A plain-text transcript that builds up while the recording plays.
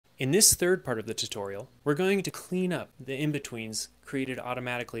In this third part of the tutorial, we're going to clean up the in-betweens created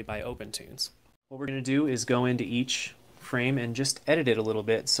automatically by OpenToonz. What we're going to do is go into each frame and just edit it a little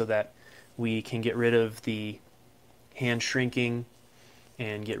bit so that we can get rid of the hand shrinking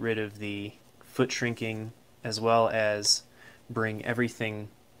and get rid of the foot shrinking, as well as bring everything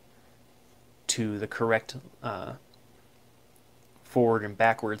to the correct forward and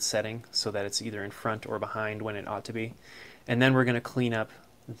backward setting so that it's either in front or behind when it ought to be. And then we're going to clean up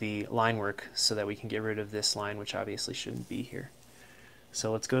the line work so that we can get rid of this line, which obviously shouldn't be here.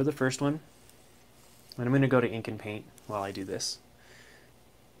 So let's go to the first one, and I'm going to go to Ink and Paint while I do this.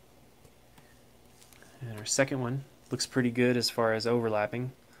 And our second one looks pretty good as far as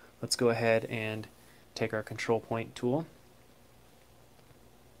overlapping. Let's go ahead and take our control point tool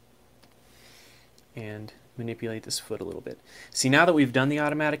and manipulate this foot a little bit. See, now that we've done the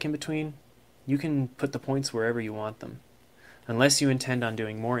automatic in between, you can put the points wherever you want them, unless you intend on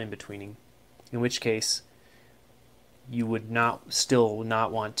doing more in-betweening, in which case you would still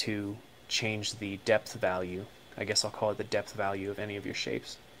not want to change the depth value. I guess I'll call it the depth value of any of your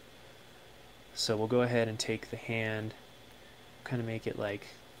shapes. So we'll go ahead and take the hand, kind of make it like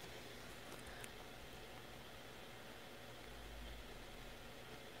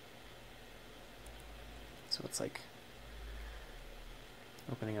so it's like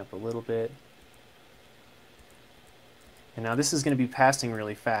opening up a little bit. And now this is going to be passing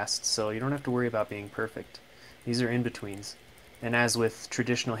really fast, so you don't have to worry about being perfect. These are in-betweens. And as with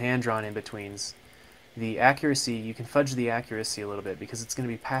traditional hand-drawn in-betweens, the accuracy, you can fudge the accuracy a little bit because it's going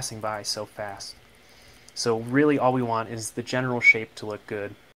to be passing by so fast. So really all we want is the general shape to look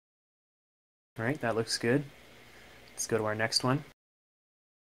good. Alright, that looks good. Let's go to our next one.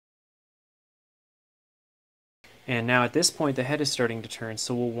 And now at this point the head is starting to turn,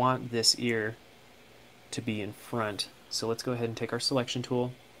 so we'll want this ear to be in front. So let's go ahead and take our selection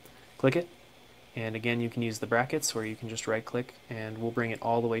tool, click it, and again you can use the brackets or you can just right click and we'll bring it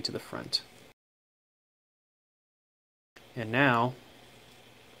all the way to the front. And now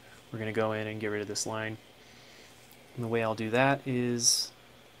we're going to go in and get rid of this line. And the way I'll do that is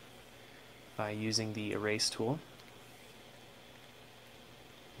by using the erase tool.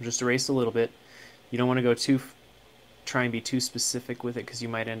 Just erase a little bit. You don't want to go try and be too specific with it because you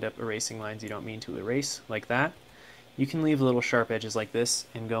might end up erasing lines you don't mean to erase, like that. You can leave little sharp edges like this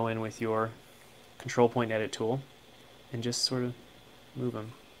and go in with your control point edit tool and just sort of move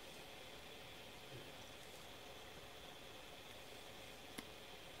them.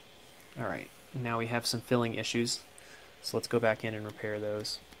 Alright, now we have some filling issues, so let's go back in and repair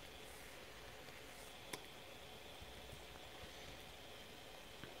those.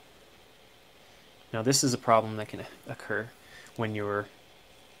 Now this is a problem that can occur when you're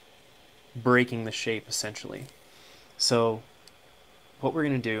breaking the shape essentially. So what we're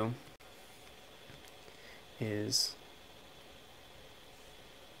going to do is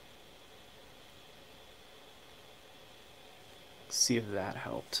see if that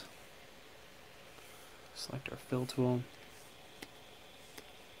helped. Select our fill tool.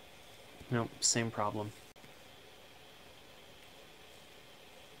 Nope, same problem.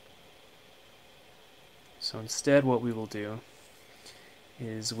 So instead what we will do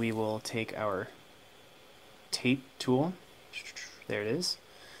is we will take our tape tool, there it is,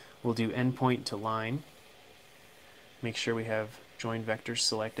 we'll do endpoint to line, make sure we have join vectors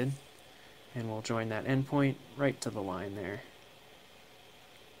selected, and we'll join that endpoint right to the line there.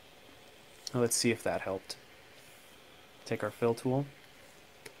 Now let's see if that helped. Take our fill tool,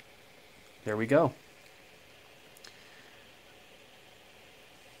 there we go.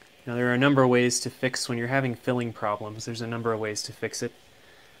 Now there are a number of ways to fix when you're having filling problems. There's a number of ways to fix it.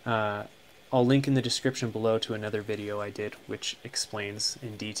 I'll link in the description below to another video I did which explains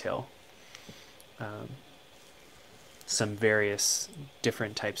in detail some various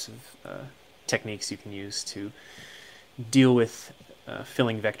different types of techniques you can use to deal with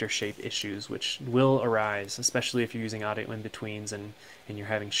filling vector shape issues which will arise, especially if you're using Auto-Inbetweens and you're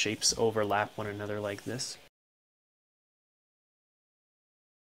having shapes overlap one another like this.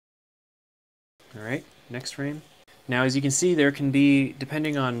 Alright, next frame. Now as you can see there can be,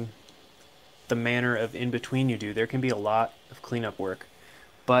 depending on the manner of in-between you do, there can be a lot of cleanup work.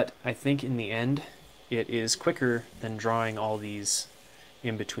 But I think in the end it is quicker than drawing all these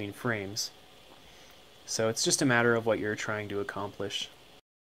in-between frames. So it's just a matter of what you're trying to accomplish.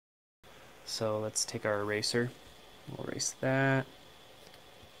 So let's take our eraser, we'll erase that.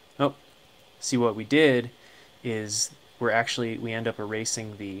 Oh, see what we did is we end up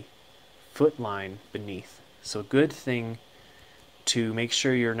erasing the foot line beneath. So a good thing to make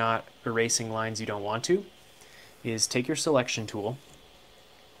sure you're not erasing lines you don't want to is take your selection tool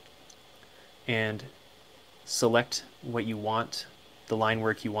and select what you want, the line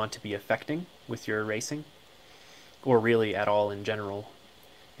work you want to be affecting with your erasing, or really at all in general,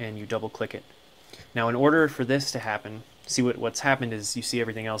 and you double click it. Now in order for this to happen, see what's happened is you see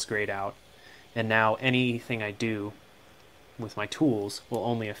everything else grayed out, and now anything I do with my tools will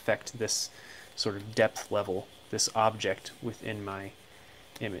only affect this sort of depth level, this object within my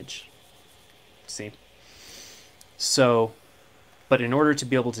image. See? So, but in order to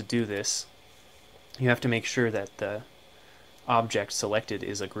be able to do this, you have to make sure that the object selected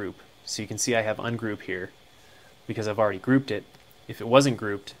is a group. So you can see I have ungroup here because I've already grouped it. If it wasn't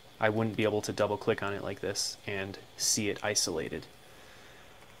grouped, I wouldn't be able to double click on it like this and see it isolated.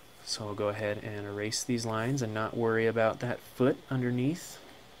 So I'll go ahead and erase these lines and not worry about that foot underneath.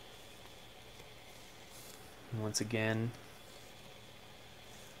 And once again,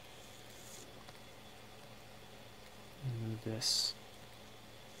 move this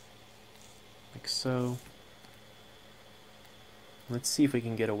like so. Let's see if we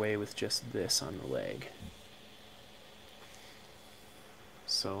can get away with just this on the leg.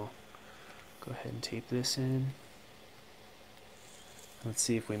 So go ahead and tape this in. Let's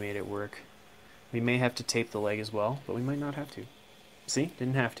see if we made it work. We may have to tape the leg as well, but we might not have to. See?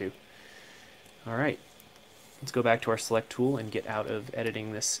 Didn't have to. Alright. Let's go back to our select tool and get out of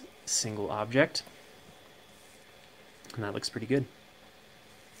editing this single object. And that looks pretty good.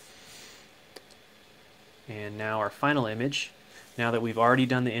 And now our final image. Now that we've already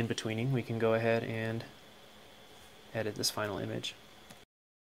done the in-betweening, we can go ahead and edit this final image.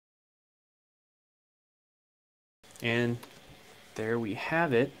 And there we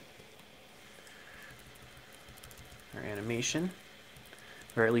have it. Our animation,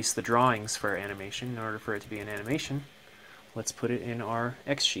 or at least the drawings for our animation. In order for it to be an animation, let's put it in our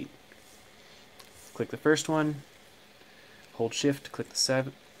X sheet. Click the first one, hold shift, click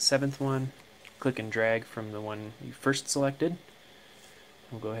the seventh one, click and drag from the one you first selected.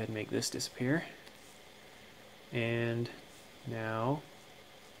 We'll go ahead and make this disappear. And now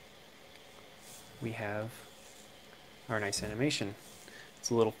we have our nice animation. It's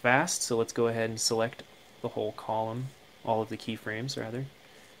a little fast, so let's go ahead and select the whole column, all of the keyframes rather.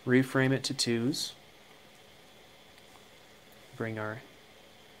 Reframe it to 2s. Bring our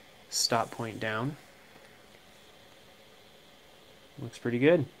stop point down. Looks pretty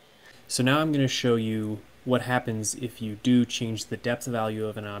good. So now I'm going to show you what happens if you do change the depth value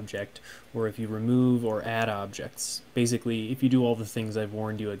of an object, or if you remove or add objects. Basically, if you do all the things I've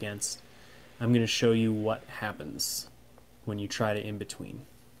warned you against, I'm going to show you what happens when you try to in-between.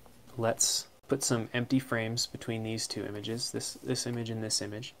 Let's put some empty frames between these two images, this image and this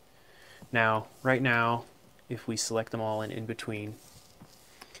image. Now, right now, if we select them all in in-between,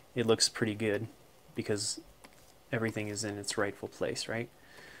 it looks pretty good because everything is in its rightful place, right?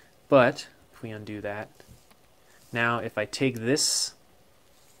 But if we undo that, now if I take this,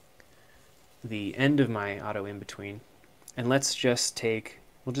 the end of my auto-in-between, and we'll just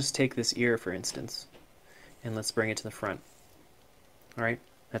take this ear for instance, and let's bring it to the front. Alright,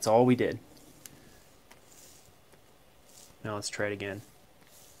 that's all we did. Now let's try it again.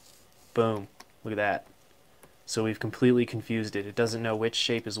 Boom, look at that. So we've completely confused it. It doesn't know which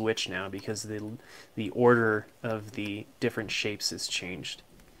shape is which now because the order of the different shapes is changed.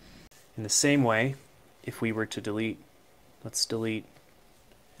 In the same way, if we were to delete, let's delete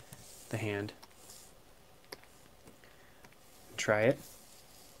the hand. Try it.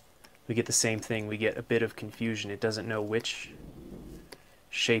 We get the same thing. We get a bit of confusion. It doesn't know which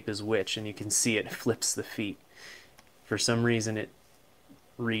shape is which, and you can see it flips the feet. For some reason it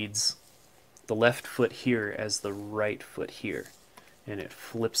reads the left foot here as the right foot here, and it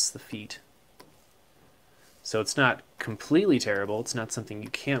flips the feet. So it's not completely terrible. It's not something you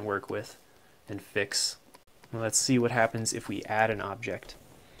can't work with and fix. Well, let's see what happens if we add an object.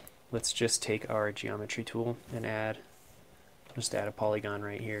 Let's just take our geometry tool and just add a polygon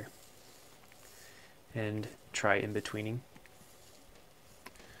right here and try in-betweening.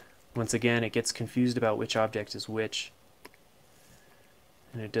 Once again, it gets confused about which object is which,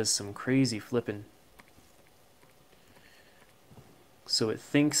 and it does some crazy flipping. So it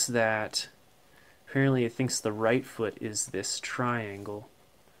thinks that, apparently it thinks the right foot is this triangle,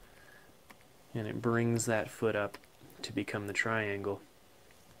 and it brings that foot up to become the triangle,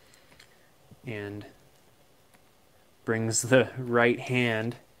 and brings the right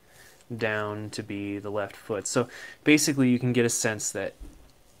hand down to be the left foot. So basically you can get a sense that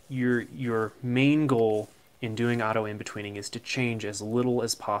your main goal in doing auto-in-betweening is to change as little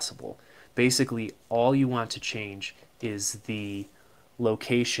as possible. Basically all you want to change is the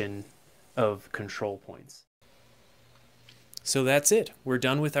location of control points. So that's it. We're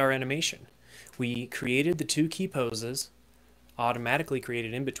done with our animation. we created the two key poses, automatically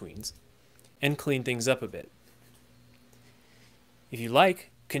created in-betweens, and cleaned things up a bit. If you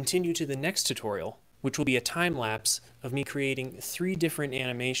like, continue to the next tutorial, which will be a time lapse of me creating 3 different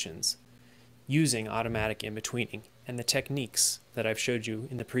animations using automatic in-betweening and the techniques that I've showed you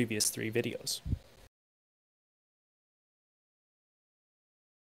in the previous 3 videos.